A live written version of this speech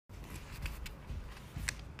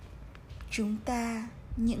Chúng ta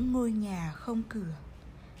những ngôi nhà không cửa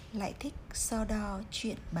lại thích so đo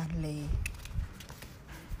chuyện bàn lề.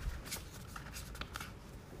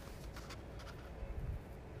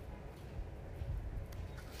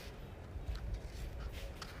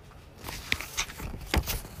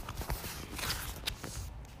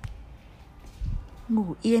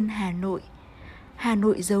 Ngủ yên Hà Nội. Hà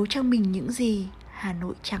Nội giấu trong mình những gì Hà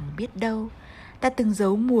Nội chẳng biết đâu. Ta từng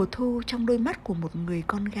giấu mùa thu trong đôi mắt của một người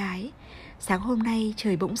con gái. Sáng hôm nay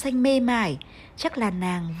trời bỗng xanh mê mải, chắc là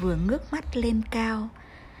nàng vừa ngước mắt lên cao.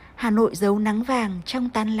 Hà Nội giấu nắng vàng trong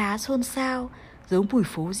tán lá xôn xao, giấu mùi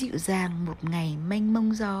phố dịu dàng một ngày mênh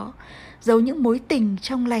mông gió, giấu những mối tình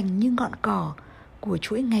trong lành như ngọn cỏ của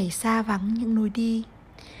chuỗi ngày xa vắng những lối đi.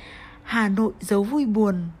 Hà Nội giấu vui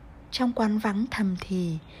buồn trong quán vắng thầm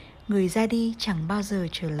thì, người ra đi chẳng bao giờ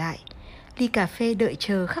trở lại. Ly cà phê đợi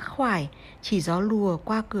chờ khắc khoải, chỉ gió lùa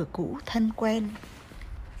qua cửa cũ thân quen.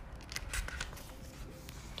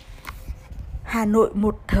 Hà Nội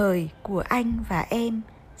một thời của anh và em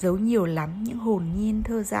giấu nhiều lắm những hồn nhiên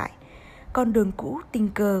thơ dại. Con đường cũ tình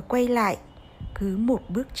cờ quay lại, cứ một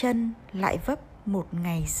bước chân lại vấp một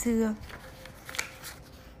ngày xưa.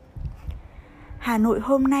 Hà Nội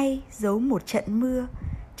hôm nay giấu một trận mưa,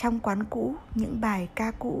 trong quán cũ những bài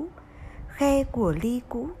ca cũ, khe của ly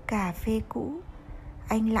cũ, cà phê cũ.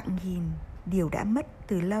 Anh lặng nhìn điều đã mất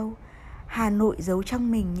từ lâu. Hà Nội giấu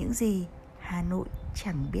trong mình những gì Hà Nội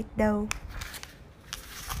chẳng biết đâu.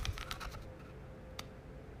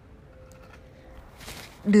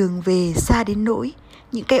 Đường về xa đến nỗi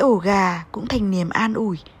những cái ổ gà cũng thành niềm an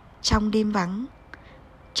ủi trong đêm vắng,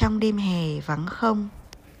 trong đêm hè vắng không.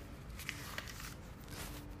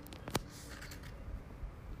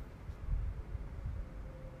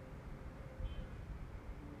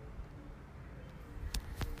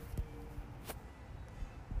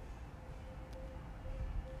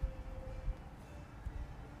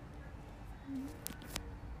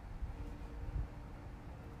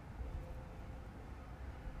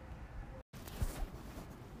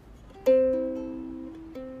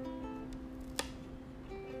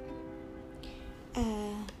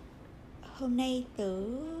 Hôm nay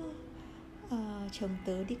chồng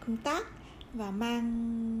tớ đi công tác và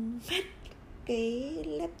mang hết cái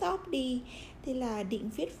laptop đi. Thế là định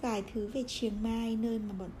viết vài thứ về Chiang Mai, nơi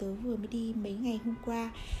mà bọn tớ vừa mới đi mấy ngày hôm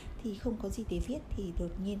qua. Thì không có gì để viết thì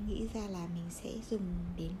đột nhiên nghĩ ra là mình sẽ dùng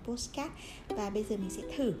đến podcast. Và bây giờ mình sẽ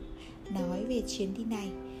thử nói về chuyến đi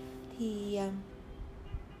này. Thì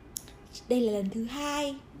đây là lần thứ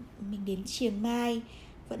 2 mình đến Chiang Mai,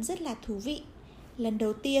 vẫn rất là thú vị. Lần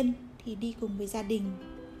đầu tiên thì đi cùng với gia đình,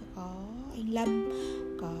 có anh Lâm,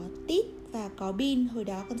 có Tít và có Bin, hồi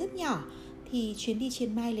đó còn rất nhỏ. Thì chuyến đi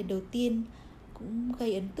Chiang Mai lần đầu tiên cũng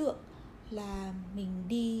gây ấn tượng là mình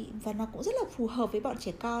đi, và nó cũng rất là phù hợp với bọn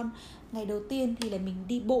trẻ con. Ngày đầu tiên thì là mình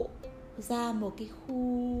đi bộ ra một cái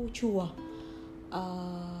khu chùa.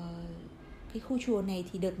 Cái khu chùa này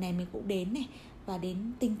thì đợt này mình cũng đến này, và đến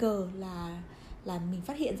tình cờ là mình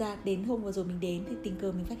phát hiện ra, đến hôm vừa rồi mình đến thì tình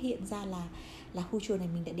cờ mình phát hiện ra là khu chùa này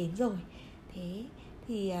mình đã đến rồi. Thế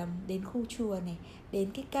thì đến khu chùa này,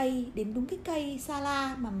 đến đúng cái cây sa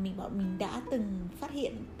la mà bọn mình đã từng phát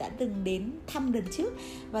hiện, đã từng đến thăm lần trước.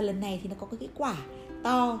 Và lần này thì nó có cái quả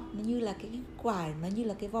to, nó như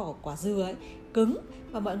là cái vỏ quả dừa ấy, cứng,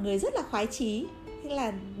 và mọi người rất là khoái chí, thế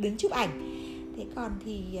là đứng chụp ảnh. Thế còn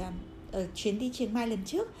thì ở chuyến đi Chiang Mai lần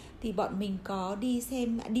trước thì bọn mình có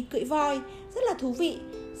đi cưỡi voi, rất là thú vị,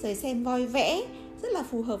 rồi xem voi vẽ, rất là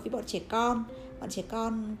phù hợp với bọn trẻ con. Bọn trẻ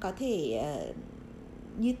con có thể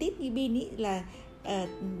như Tít như Bin ý, là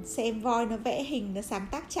xem voi nó vẽ hình, nó sáng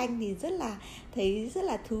tác tranh thì thấy rất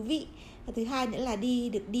là thú vị. Và thứ hai nữa là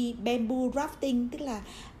được đi bamboo rafting, tức là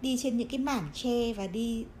đi trên những cái mảng tre và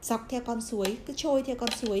đi dọc theo con suối, cứ trôi theo con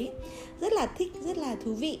suối, rất là thích, rất là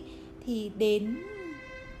thú vị. Thì đến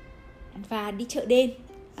và đi chợ đêm,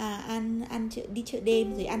 đi chợ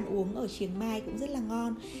đêm rồi ăn uống ở Chiang Mai cũng rất là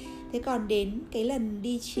ngon. Thế còn đến cái lần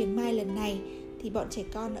đi Chiang Mai lần này thì bọn trẻ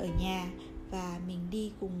con ở nhà, và mình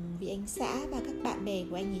đi cùng với anh xã và các bạn bè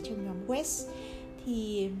của anh ấy trong nhóm West.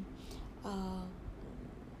 Thì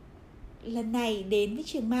lần này đến với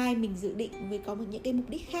Chiang Mai mình dự định có những cái mục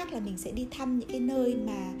đích khác, là mình sẽ đi thăm những cái nơi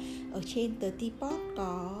mà ở trên tờ Teapot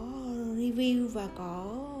có review và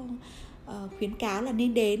có khuyến cáo là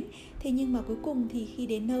nên đến. Thế nhưng mà cuối cùng thì khi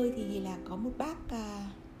đến nơi thì là có một bác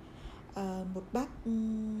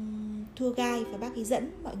tour guide, và bác ấy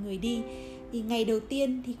dẫn mọi người đi. Thì ngày đầu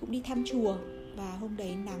tiên thì cũng đi thăm chùa, và hôm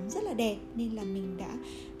đấy nắng rất là đẹp nên là mình đã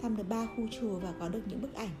thăm được 3 khu chùa và có được những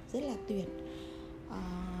bức ảnh rất là tuyệt.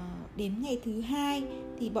 Đến ngày thứ 2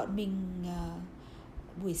 thì bọn mình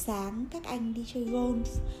buổi sáng các anh đi chơi golf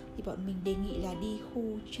thì bọn mình đề nghị là đi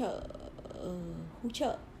khu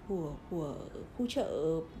chợ của khu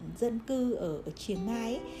chợ dân cư ở Chiang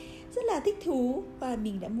Mai ấy. Rất là thích thú, và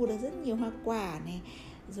mình đã mua được rất nhiều hoa quả này,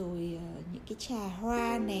 rồi những cái trà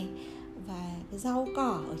hoa này và cái rau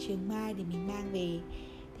cỏ ở Chiang Mai để mình mang về.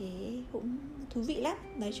 Thế cũng thú vị lắm.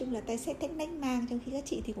 Nói chung là tay xách tách nách mang, trong khi các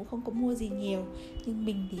chị thì cũng không có mua gì nhiều. Nhưng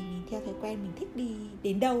mình thì mình theo thói quen, mình thích đi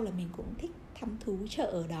đến đâu là mình cũng thích thăm thú chợ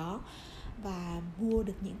ở đó và mua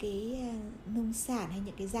được những cái nông sản hay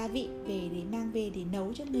những cái gia vị về để mang về để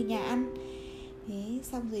nấu cho người nhà ăn. Thế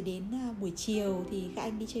xong rồi đến buổi chiều thì các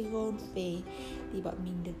anh đi chơi golf về thì bọn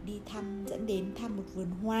mình được đi dẫn đến thăm một vườn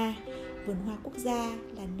hoa quốc gia,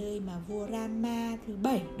 là nơi mà vua Rama thứ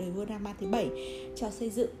 7, đời vua Rama thứ 7 cho xây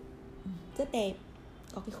dựng. Rất đẹp,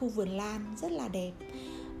 có cái khu vườn lan rất là đẹp.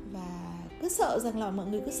 Và cứ sợ rằng là mọi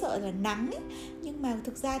người cứ sợ là nắng ấy, nhưng mà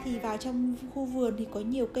thực ra thì vào trong khu vườn thì có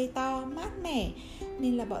nhiều cây to mát mẻ,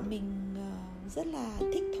 nên là bọn mình rất là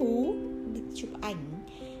thích thú, được chụp ảnh,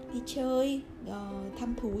 đi chơi,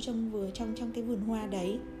 thăm thú trong cái vườn hoa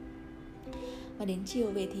đấy. Và đến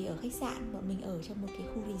chiều về thì ở khách sạn, bọn mình ở trong một cái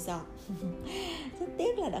khu resort. Rất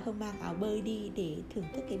tiếc là đã không mang áo bơi đi để thưởng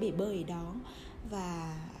thức cái bể bơi ở đó.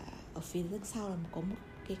 Và ở phía đằng sau là có một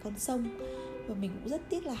cái con sông. Và mình cũng rất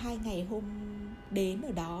tiếc là 2 ngày hôm đến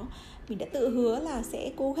ở đó, mình đã tự hứa là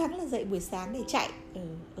sẽ cố gắng là dậy buổi sáng để chạy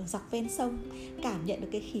ở dọc ven sông, cảm nhận được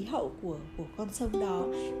cái khí hậu của con sông đó.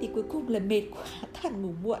 Thì cuối cùng là mệt quá, toàn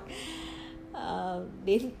ngủ muộn.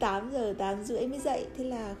 Đến 8 giờ, 8 rưỡi mới dậy. Thế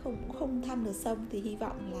là không thăm được sông. Thì hy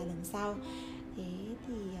vọng là lần sau. Thế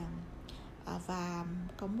thì và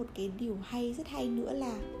có một cái điều rất hay nữa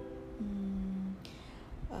là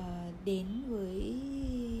đến với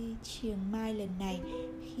Chiang Mai lần này,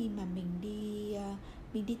 khi mà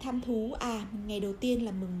mình đi thăm thú, ngày đầu tiên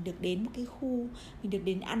là mình được đến một cái khu, mình được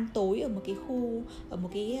đến ăn tối ở một cái khu, ở một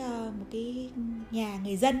cái nhà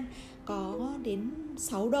người dân có đến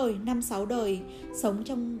 5-6 đời sống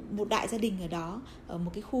trong một đại gia đình ở đó, ở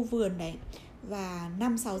một cái khu vườn đấy. Và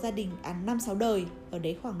 5-6 đời, ở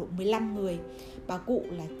đấy khoảng độ 15 người. Bà cụ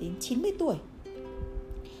là đến 90 tuổi.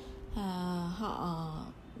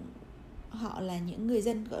 Họ là những người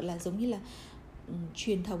dân gọi là giống như là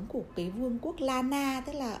truyền thống của cái vương quốc Lana,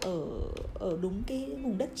 tức là ở đúng cái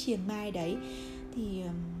vùng đất Chiang Mai đấy. Thì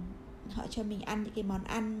họ cho mình ăn những cái món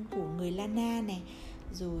ăn của người Lana này,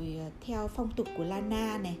 rồi theo phong tục của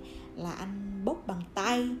Lana này là ăn bốc bằng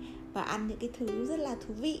tay và ăn những cái thứ rất là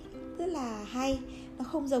thú vị, rất là hay. Nó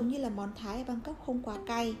không giống như là món Thái ở Bangkok, không quá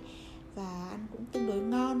cay và ăn cũng tương đối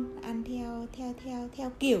ngon. Ăn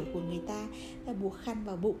theo kiểu của người ta, là buộc khăn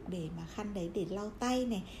vào bụng để mà khăn đấy để lau tay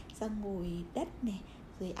này, xong ngồi đất này,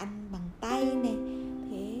 rồi ăn bằng tay này.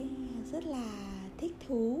 Thế rất là thích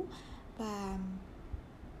thú. Và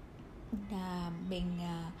mình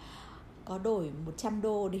có đổi 100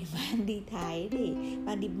 đô để mang đi Thái, để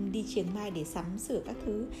mang đi Chiang Mai để sắm sửa các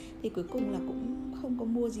thứ. Thì cuối cùng là cũng không có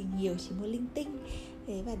mua gì nhiều, chỉ mua linh tinh.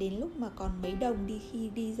 Thế và đến lúc mà còn mấy đồng khi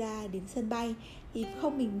đi ra đến sân bay thì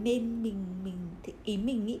ý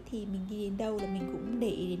mình nghĩ thì mình đi đến đâu là mình cũng để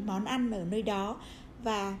ý đến món ăn ở nơi đó.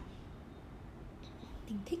 Và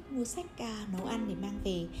mình thích mua sách nấu ăn để mang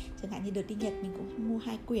về. Chẳng hạn như đợt đi Nhật mình cũng mua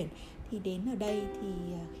 2 quyển. Thì đến ở đây thì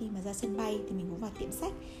khi mà ra sân bay thì mình cũng vào tiệm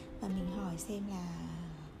sách và mình hỏi xem là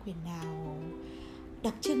quyển nào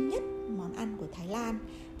đặc trưng nhất món ăn của Thái Lan.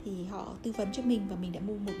 Thì họ tư vấn cho mình và mình đã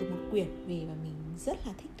mua được một quyển về và mình rất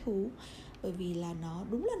là thích thú. Bởi vì là nó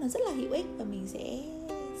đúng là nó rất là hữu ích, và mình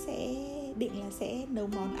sẽ định là sẽ nấu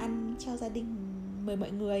món ăn cho gia đình, mời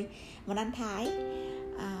mọi người món ăn Thái.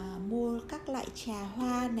 Mua các loại trà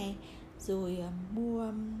hoa này, rồi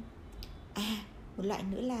mua một loại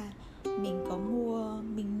nữa là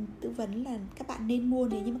mình tư vấn là các bạn nên mua,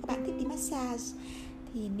 nếu như mà các bạn thích đi massage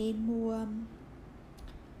thì nên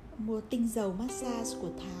mua tinh dầu massage của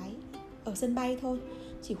Thái ở sân bay thôi,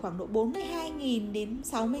 chỉ khoảng độ 42.000 đến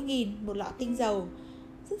 60.000 một lọ tinh dầu,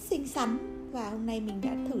 rất xinh xắn. Và hôm nay mình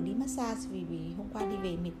đã thử đi massage vì hôm qua đi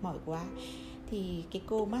về mệt mỏi quá. Thì cái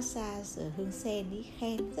cô massage ở Hương Sen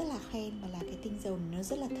ấy rất là khen, và là cái tinh dầu nó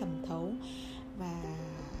rất là thẩm thấu và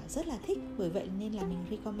rất là thích. Bởi vậy nên là mình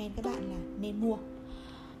recommend các bạn là nên mua.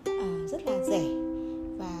 Rất là rẻ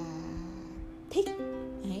và thích.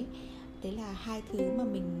 Đấy là 2 thứ mà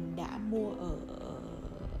mình đã mua ở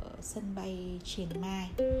sân bay Chiang Mai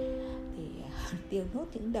để tiêu nốt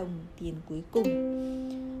những đồng tiền cuối cùng,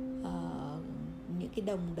 những cái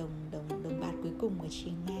đồng bạc cuối cùng ở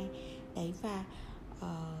Chiang Mai đấy. Và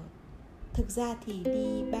thực ra thì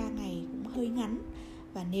đi 3 ngày cũng hơi ngắn,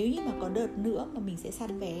 và nếu như mà có đợt nữa mà mình sẽ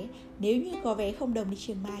săn vé. Nếu như có vé 0 đồng đi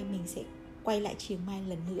Chiang Mai, mình sẽ quay lại Chiang Mai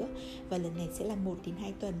lần nữa. Và lần này sẽ là 1 đến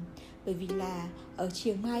 2 tuần. Bởi vì là ở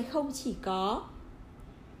Chiang Mai không chỉ có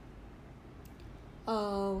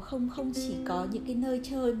không chỉ có những cái nơi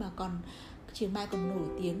chơi, mà còn Chiang Mai còn nổi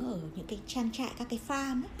tiếng ở những cái trang trại, các cái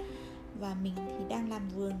farm ấy. Và mình thì đang làm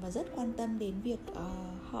vườn và rất quan tâm đến việc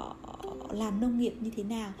họ làm nông nghiệp như thế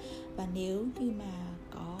nào. Và nếu như mà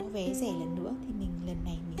có vé rẻ lần nữa thì lần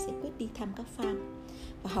này mình sẽ quyết đi thăm các farm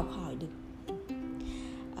và học hỏi được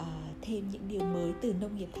thêm những điều mới từ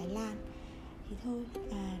nông nghiệp Thái Lan. Thì thôi,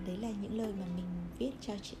 đấy là những lời mà mình viết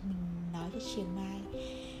cho mình nói cho Chiang Mai.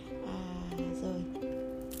 Rồi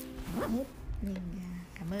hết, mình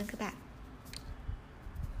cảm ơn các bạn.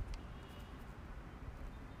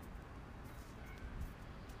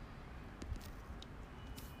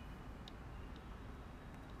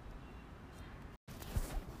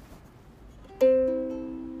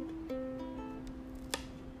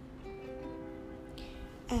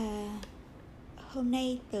 Hôm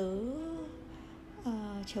nay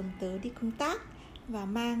chồng tớ đi công tác và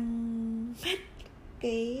mang mất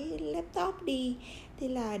cái laptop đi. Thế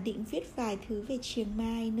là định viết vài thứ về Chiang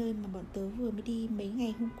Mai, nơi mà bọn tớ vừa mới đi mấy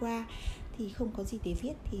ngày hôm qua. Thì không có gì để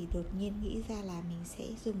viết, thì đột nhiên nghĩ ra là mình sẽ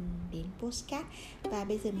dùng đến podcast. Và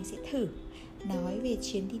bây giờ mình sẽ thử nói về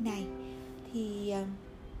chuyến đi này. Thì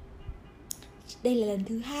đây là lần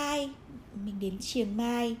thứ 2 mình đến Chiang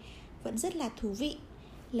Mai, vẫn rất là thú vị.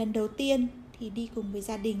 Lần đầu tiên thì đi cùng với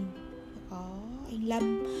gia đình, có anh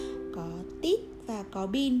Lâm, có Tít và có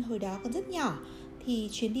Bin, hồi đó còn rất nhỏ. Thì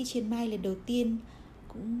chuyến đi Chiang Mai lần đầu tiên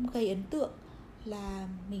cũng gây ấn tượng là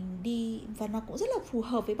mình đi, và nó cũng rất là phù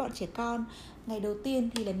hợp với bọn trẻ con. Ngày đầu tiên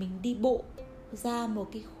thì là mình đi bộ ra một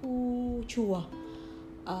cái khu chùa.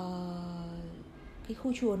 Cái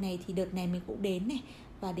khu chùa này thì đợt này mình cũng đến này,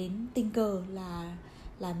 và đến tình cờ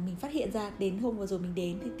là mình phát hiện ra, đến hôm vừa rồi mình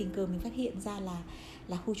đến thì tình cờ mình phát hiện ra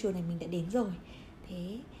là khu chùa này mình đã đến rồi.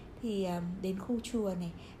 Thế thì đến khu chùa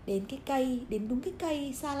này, đến đúng cái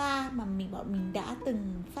cây Sala mà bọn mình đã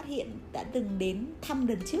từng đến thăm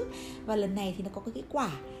lần trước. Và lần này thì nó có cái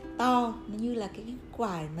quả to, nó như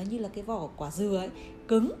là cái vỏ quả dừa ấy,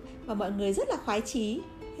 cứng, và mọi người rất là khoái chí,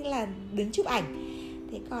 thế là đứng chụp ảnh.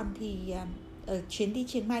 Thế còn thì ở chuyến đi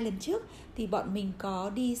Chiang Mai lần trước thì bọn mình có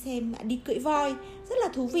đi cưỡi voi, rất là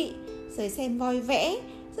thú vị, rồi xem voi vẽ,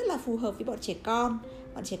 rất là phù hợp với bọn trẻ con.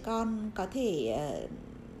 Bọn trẻ con có thể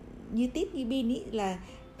như Tít như Bin ý, là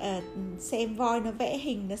xem voi nó vẽ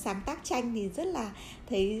hình, nó sáng tác tranh thì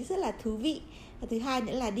thấy rất là thú vị. Và thứ hai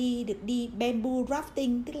nữa là được đi bamboo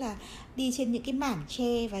rafting, tức là đi trên những cái mảng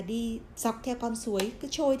tre và đi dọc theo con suối, cứ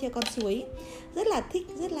trôi theo con suối, rất là thích,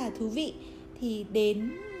 rất là thú vị. Thì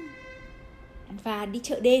đến và đi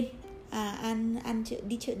chợ đêm,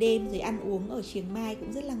 đi chợ đêm rồi ăn uống ở Chiang Mai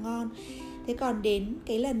cũng rất là ngon. Thế còn đến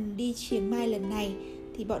cái lần đi Chiang Mai lần này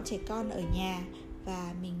thì bọn trẻ con ở nhà,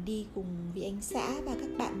 và mình đi cùng với anh xã và các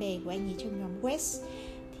bạn bè của anh ấy trong nhóm West.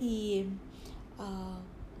 Thì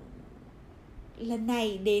lần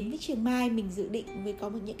này đến với Chiang Mai mình dự định có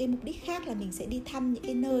những cái mục đích khác, là mình sẽ đi thăm những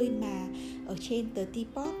cái nơi mà ở trên tờ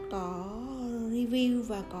Teapot có review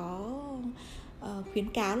và có khuyến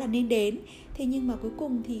cáo là nên đến. Thế nhưng mà cuối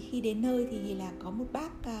cùng thì khi đến nơi thì là có một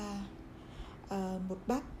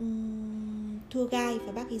bác tour guide,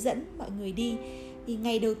 và bác ấy dẫn mọi người đi. Thì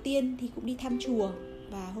ngày đầu tiên thì cũng đi thăm chùa,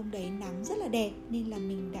 và hôm đấy nắng rất là đẹp nên là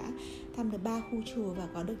mình đã thăm được 3 khu chùa và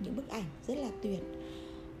có được những bức ảnh rất là tuyệt.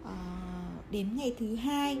 Đến ngày thứ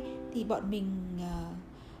 2 thì bọn mình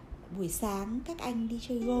buổi sáng các anh đi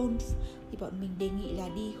chơi golf, thì bọn mình đề nghị là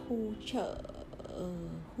đi khu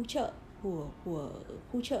chợ của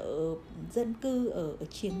khu chợ dân cư ở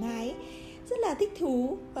Chiang Mai ấy. Rất là thích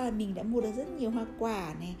thú, và mình đã mua được rất nhiều hoa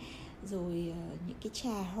quả này, rồi những cái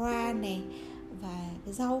trà hoa này, và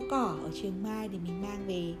cái rau cỏ ở Chiang Mai để mình mang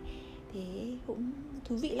về. Thế cũng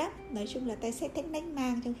thú vị lắm. Nói chung là tay xách tách nách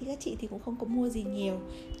mang, trong khi các chị thì cũng không có mua gì nhiều.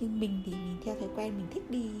 Nhưng mình thì mình theo thói quen, mình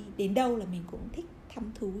thích đi đến đâu là mình cũng thích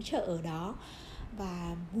thăm thú chợ ở đó,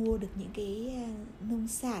 và mua được những cái nông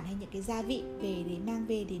sản hay những cái gia vị về để mang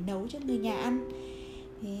về để nấu cho người nhà ăn.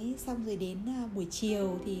 Thế xong rồi đến buổi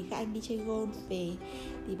chiều thì các anh đi chơi golf về,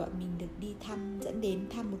 thì bọn mình được dẫn đến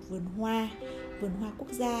thăm một vườn hoa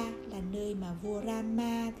quốc gia, là nơi mà vua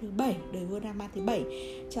Rama thứ 7, đời vua Rama thứ 7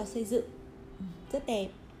 cho xây dựng, rất đẹp.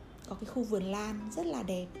 Có cái khu vườn lan rất là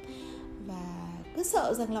đẹp, và cứ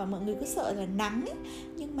sợ rằng là mọi người cứ sợ là nắng ấy.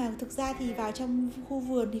 Nhưng mà thực ra thì vào trong khu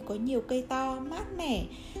vườn thì có nhiều cây to mát mẻ,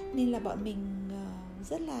 nên là bọn mình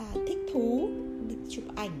rất là thích thú, được chụp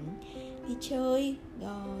ảnh, đi chơi,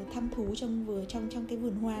 thăm thú trong cái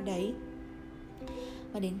vườn hoa đấy.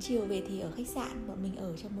 Và đến chiều về thì ở khách sạn, bọn mình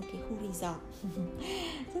ở trong một cái khu resort.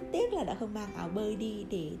 Rất tiếc là đã không mang áo bơi đi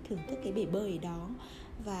để thưởng thức cái bể bơi ở đó.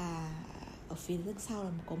 Và ở phía đằng sau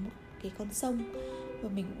là có một cái con sông. Và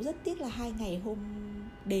mình cũng rất tiếc là 2 ngày hôm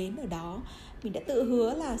đến ở đó mình đã tự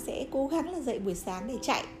hứa là sẽ cố gắng là dậy buổi sáng để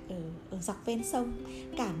chạy ở dọc ven sông,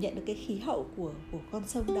 cảm nhận được cái khí hậu của con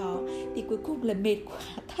sông đó. Thì cuối cùng là mệt quá,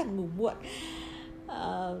 thằng ngủ muộn.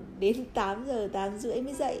 Đến 8 giờ, 8 rưỡi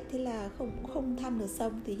mới dậy. Thế là không thăm được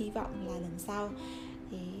sông. Thì hy vọng là lần sau.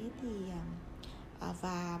 Thế thì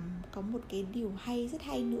và có một cái điều rất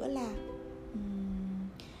hay nữa là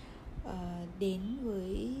đến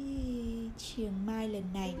với Chiang Mai lần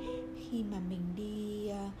này, khi mà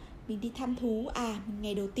mình đi thăm thú.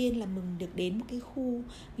 Ngày đầu tiên là mình được đến một cái khu,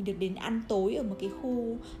 mình được đến ăn tối ở một cái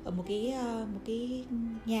khu, ở một cái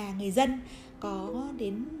nhà người dân có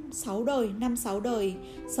đến 5-6 đời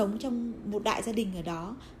sống trong một đại gia đình ở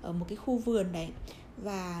đó, ở một cái khu vườn đấy.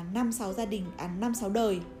 Và 5-6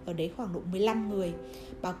 đời ở đấy, khoảng độ 15 người.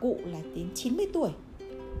 Bà cụ là đến 90 tuổi.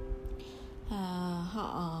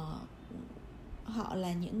 Họ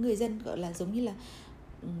là những người dân gọi là giống như là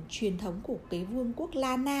truyền thống của cái vương quốc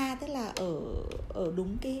Lana, tức là ở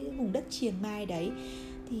đúng cái vùng đất Chiang Mai đấy.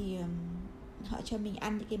 Thì họ cho mình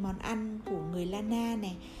ăn những cái món ăn của người Lana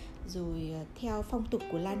này, rồi theo phong tục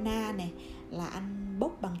của Lana này là ăn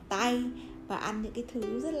bốc bằng tay và ăn những cái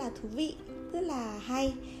thứ rất là thú vị, rất là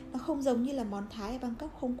hay. Nó không giống như là món Thái ở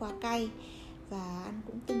Bangkok, không quá cay và ăn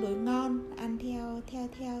cũng tương đối ngon. Ăn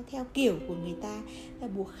theo kiểu của người ta, là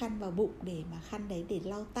buộc khăn vào bụng để mà khăn đấy để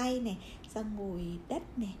lau tay này, ra ngồi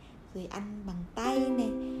đất này, rồi ăn bằng tay này.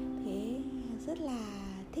 Thế rất là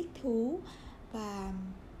thích thú. Và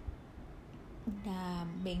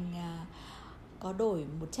mình có đổi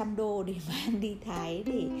 100 đô để mang đi Thái,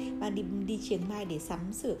 để mang đi Chiang Mai để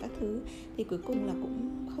sắm sửa các thứ. Thì cuối cùng là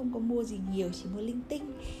cũng không có mua gì nhiều, chỉ mua linh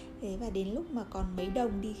tinh. Thế và đến lúc mà còn mấy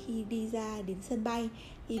đồng khi đi ra đến sân bay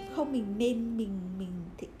thì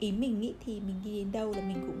ý mình nghĩ thì mình đi đến đâu là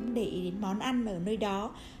mình cũng để ý đến món ăn ở nơi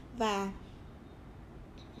đó. Và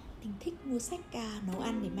mình thích mua sách nấu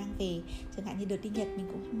ăn để mang về. Chẳng hạn như đợt đi Nhật mình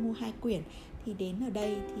cũng mua 2 quyển. Thì đến ở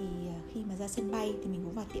đây thì khi mà ra sân bay thì mình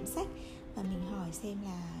cũng vào tiệm sách và mình hỏi xem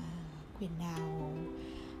là quyển nào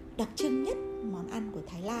đặc trưng nhất món ăn của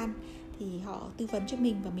Thái Lan. Thì họ tư vấn cho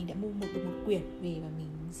mình và mình đã mua được một quyển về và mình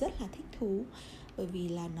rất là thích thú. Bởi vì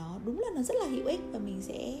là nó đúng là nó rất là hữu ích. Và mình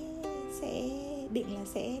sẽ định là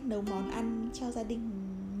sẽ nấu món ăn cho gia đình,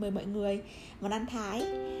 mời mọi người món ăn Thái.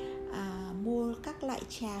 Mua các loại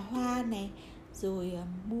trà hoa này, rồi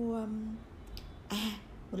mua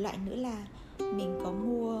một loại nữa là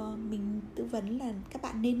mình tư vấn là các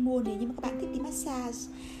bạn nên mua, nếu như mà các bạn thích đi massage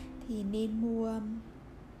thì nên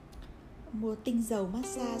mua tinh dầu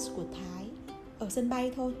massage của Thái ở sân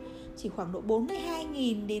bay thôi, chỉ khoảng độ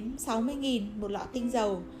 42.000 đến 60.000 một lọ tinh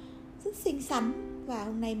dầu, rất xinh xắn. Và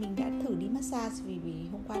hôm nay mình đã thử đi massage vì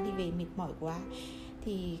hôm qua đi về mệt mỏi quá.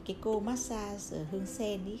 Thì cái cô massage ở Hương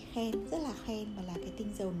Sen ý rất là khen và là cái tinh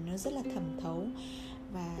dầu nó rất là thẩm thấu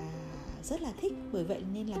và rất là thích. Bởi vậy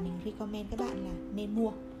nên là mình recommend các bạn là nên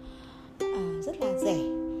mua. Rất là rẻ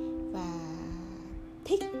và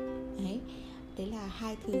thích. Đấy là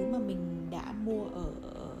 2 thứ mà mình đã mua ở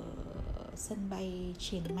sân bay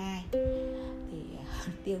Chiang Mai để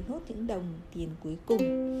tiêu nốt những đồng tiền cuối cùng,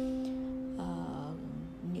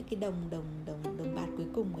 những cái đồng bạc cuối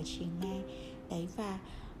cùng ở Chiang Mai đấy. Và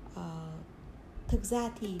thực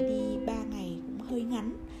ra thì đi 3 ngày cũng hơi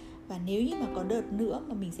ngắn. Và nếu như mà có đợt nữa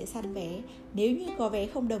mà mình sẽ săn vé, nếu như có vé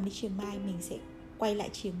không đồng đi Chiang Mai, mình sẽ quay lại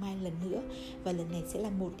Chiang Mai lần nữa. Và lần này sẽ là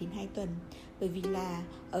 1 đến 2 tuần. Bởi vì là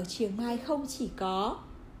ở Chiang Mai không chỉ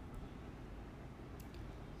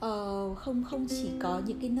có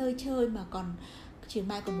những cái nơi chơi, mà Chiang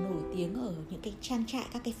Mai còn nổi tiếng ở những cái trang trại,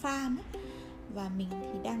 các cái farm ấy. Và mình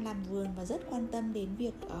thì đang làm vườn và rất quan tâm đến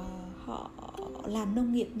việc họ làm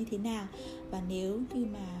nông nghiệp như thế nào. Và nếu như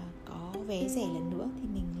mà có vé rẻ lần nữa thì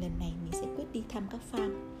lần này mình sẽ quyết đi thăm các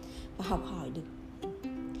farm và học hỏi được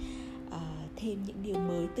thêm những điều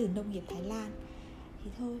mới từ nông nghiệp Thái Lan.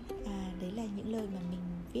 Thì thôi, đấy là những lời mà mình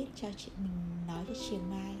viết cho mình nói cho Chiang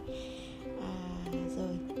Mai.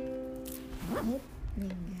 Rồi hết, mình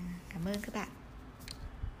cảm ơn các bạn.